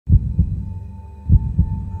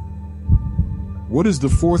What is the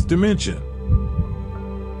fourth dimension?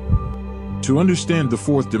 To understand the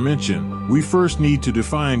fourth dimension, we first need to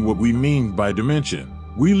define what we mean by dimension.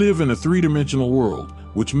 We live in a three-dimensional world,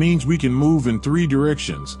 which means we can move in three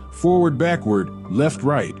directions: forward, backward, left,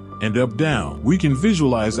 right, and up, down. We can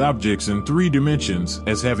visualize objects in three dimensions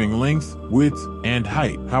as having length, width, and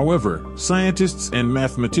height. However, scientists and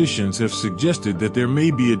mathematicians have suggested that there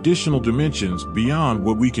may be additional dimensions beyond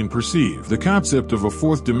what we can perceive. The concept of a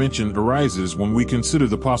fourth dimension arises when we consider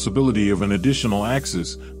the possibility of an additional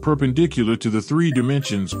axis perpendicular to the three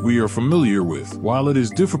dimensions we are familiar with. While it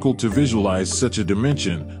is difficult to visualize such a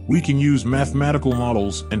dimension, we can use mathematical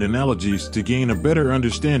models and analogies to gain a better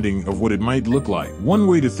understanding of what it might look like. One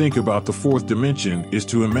way to think about the fourth dimension is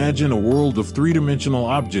to imagine a world of three-dimensional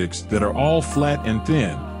objects that are all flat and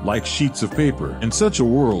thin, like sheets of paper. In such a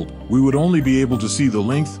world, we would only be able to see the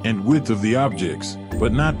length and width of the objects,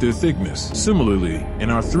 but not their thickness. Similarly, in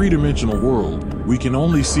our three-dimensional world, we can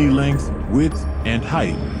only see length, width, and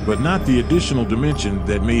height, but not the additional dimension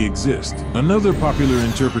that may exist. Another popular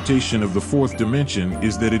interpretation of the fourth dimension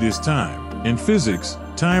is that it is time. In physics,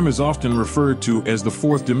 time is often referred to as the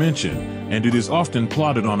fourth dimension, and it is often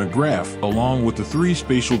plotted on a graph along with the three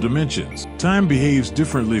spatial dimensions. Time behaves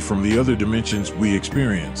differently from the other dimensions we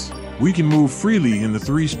experience. We can move freely in the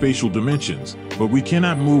three spatial dimensions, but we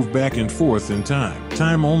cannot move back and forth in time.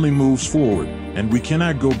 Time only moves forward, and we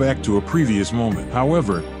cannot go back to a previous moment.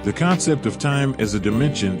 However, the concept of time as a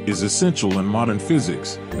dimension is essential in modern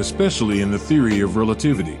physics, especially in the theory of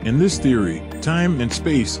relativity. In this theory, time and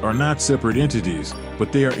space are not separate entities,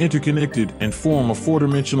 but they are interconnected and form a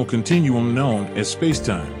four-dimensional continuum known as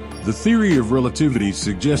spacetime. The theory of relativity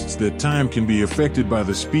suggests that time can be affected by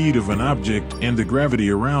the speed of an object and the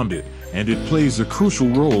gravity around it, and it plays a crucial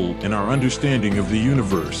role in our understanding of the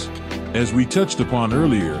universe. As we touched upon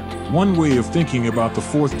earlier, one way of thinking about the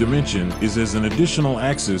fourth dimension is as an additional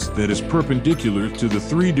axis that is perpendicular to the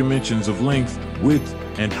three dimensions of length, width,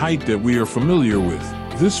 and height that we are familiar with.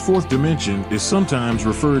 This fourth dimension is sometimes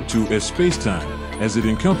referred to as spacetime, as it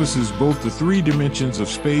encompasses both the three dimensions of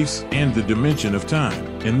space and the dimension of time.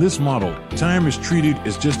 In this model, time is treated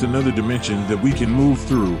as just another dimension that we can move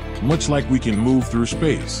through, much like we can move through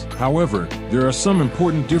space. However, there are some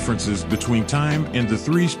important differences between time and the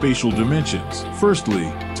three spatial dimensions. Firstly,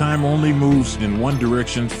 time only moves in one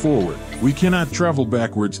direction, forward. We cannot travel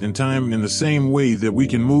backwards in time in the same way that we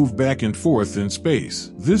can move back and forth in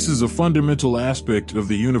space. This is a fundamental aspect of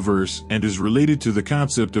the universe and is related to the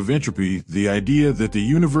concept of entropy, the idea that the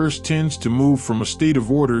universe tends to move from a state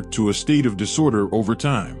of order to a state of disorder over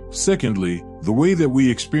time. Secondly, the way that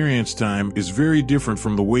we experience time is very different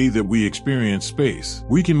from the way that we experience space.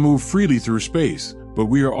 We can move freely through space, but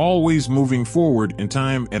we are always moving forward in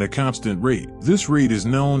time at a constant rate. This rate is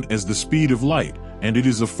known as the speed of light, and it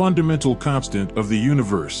is a fundamental constant of the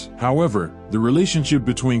universe. However, the relationship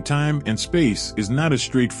between time and space is not as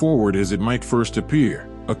straightforward as it might first appear.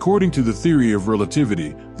 According to the theory of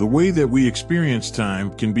relativity, the way that we experience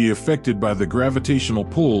time can be affected by the gravitational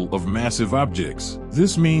pull of massive objects.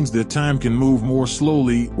 This means that time can move more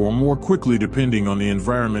slowly or more quickly depending on the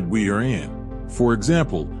environment we are in. For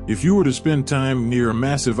example, if you were to spend time near a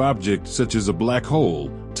massive object such as a black hole,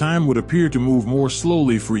 time would appear to move more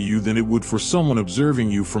slowly for you than it would for someone observing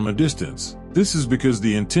you from a distance. This is because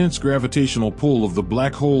the intense gravitational pull of the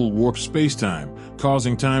black hole warps spacetime,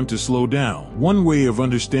 causing time to slow down. One way of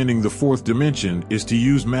understanding the fourth dimension is to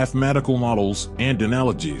use mathematical models and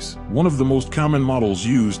analogies. One of the most common models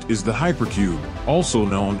used is the hypercube, also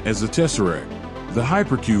known as a tesseract. The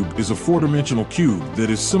hypercube is a four-dimensional cube that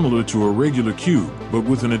is similar to a regular cube, but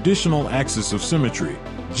with an additional axis of symmetry.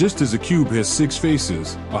 Just as a cube has 6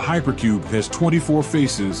 faces, a hypercube has 24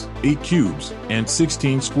 faces, 8 cubes, and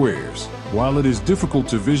 16 squares. While it is difficult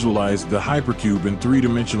to visualize the hypercube in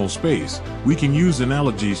three-dimensional space, we can use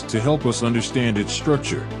analogies to help us understand its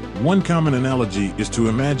structure. One common analogy is to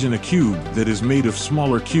imagine a cube that is made of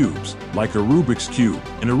smaller cubes, like a Rubik's Cube.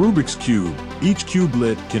 In a Rubik's Cube, each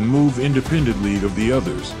cubelet can move independently of the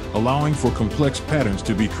others, allowing for complex patterns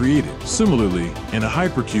to be created. Similarly, in a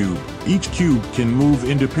hypercube, each cube can move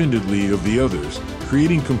independently of the others,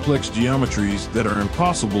 creating complex geometries that are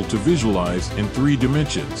impossible to visualize in 3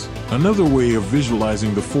 dimensions. Another way of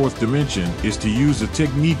visualizing the fourth dimension is to use a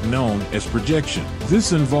technique known as projection.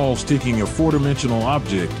 This involves taking a 4-dimensional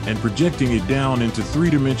object and projecting it down into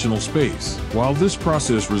 3-dimensional space. While this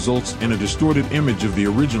process results in a distorted image of the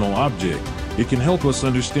original object, it can help us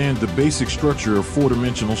understand the basic structure of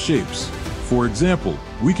 4-dimensional shapes. For example,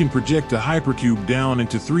 we can project a hypercube down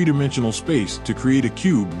into 3-dimensional space to create a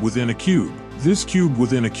cube within a cube. This cube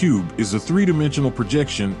within a cube is a 3-dimensional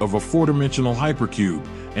projection of a 4-dimensional hypercube,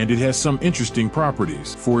 and it has some interesting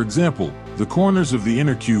properties. For example, the corners of the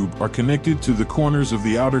inner cube are connected to the corners of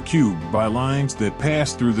the outer cube by lines that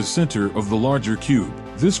pass through the center of the larger cube.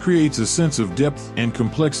 This creates a sense of depth and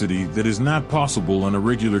complexity that is not possible on a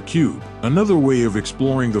regular cube. Another way of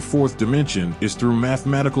exploring the fourth dimension is through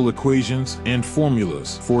mathematical equations and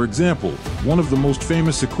formulas. For example, one of the most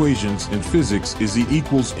famous equations in physics is E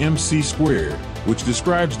equals mc squared, which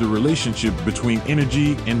describes the relationship between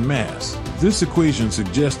energy and mass. This equation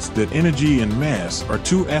suggests that energy and mass are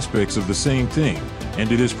two aspects of the same thing,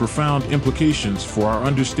 and it has profound implications for our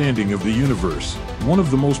understanding of the universe. One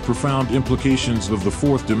of the most profound implications of the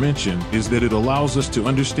fourth dimension is that it allows us to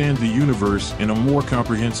understand the universe in a more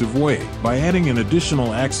comprehensive way. By adding an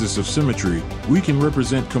additional axis of symmetry, we can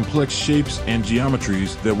represent complex shapes and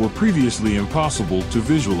geometries that were previously impossible to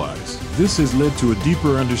visualize. This has led to a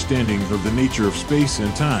deeper understanding of the nature of space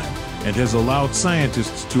and time, and has allowed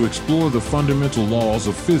scientists to explore the fundamental laws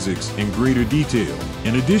of physics in greater detail.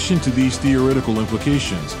 In addition to these theoretical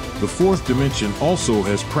implications, the fourth dimension also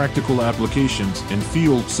has practical applications in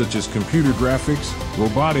fields such as computer graphics,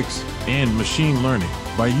 robotics, and machine learning.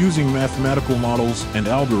 By using mathematical models and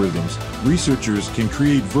algorithms, researchers can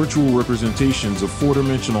create virtual representations of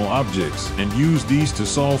four-dimensional objects and use these to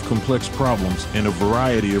solve complex problems in a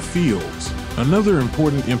variety of fields. Another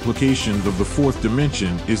important implication of the fourth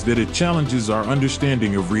dimension is that it challenges our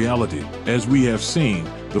understanding of reality. As we have seen,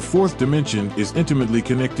 the fourth dimension is intimately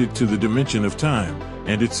connected to the dimension of time,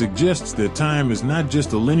 and it suggests that time is not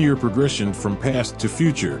just a linear progression from past to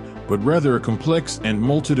future, but rather a complex and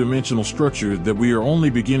multidimensional structure that we are only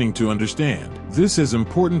beginning to understand. This has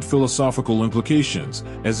important philosophical implications,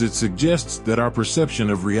 as it suggests that our perception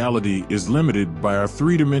of reality is limited by our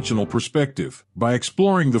three-dimensional perspective. By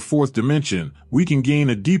exploring the fourth dimension, we can gain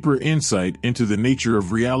a deeper insight into the nature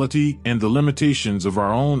of reality and the limitations of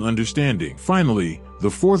our own understanding. Finally, the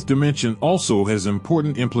fourth dimension also has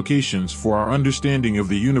important implications for our understanding of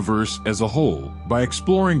the universe as a whole. By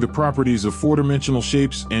exploring the properties of four-dimensional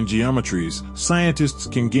shapes and geometries, scientists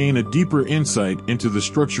can gain a deeper insight into the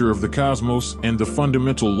structure of the cosmos and the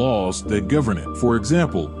fundamental laws that govern it. For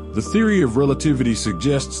example, the theory of relativity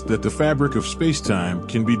suggests that the fabric of space-time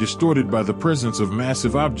can be distorted by the presence of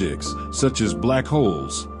massive objects, such as black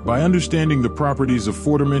holes. By understanding the properties of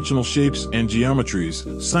four-dimensional shapes and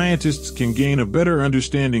geometries, scientists can gain a better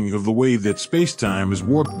understanding of the way that space-time is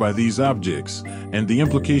warped by these objects, and the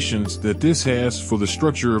implications that this has for the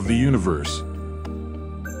structure of the universe.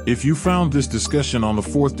 If you found this discussion on the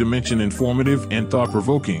fourth dimension informative and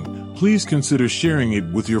thought-provoking, please consider sharing it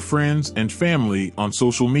with your friends and family on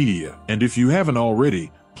social media. And if you haven't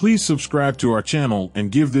already, please subscribe to our channel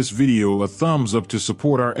and give this video a thumbs up to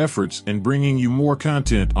support our efforts in bringing you more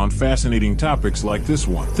content on fascinating topics like this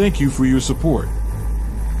one. Thank you for your support.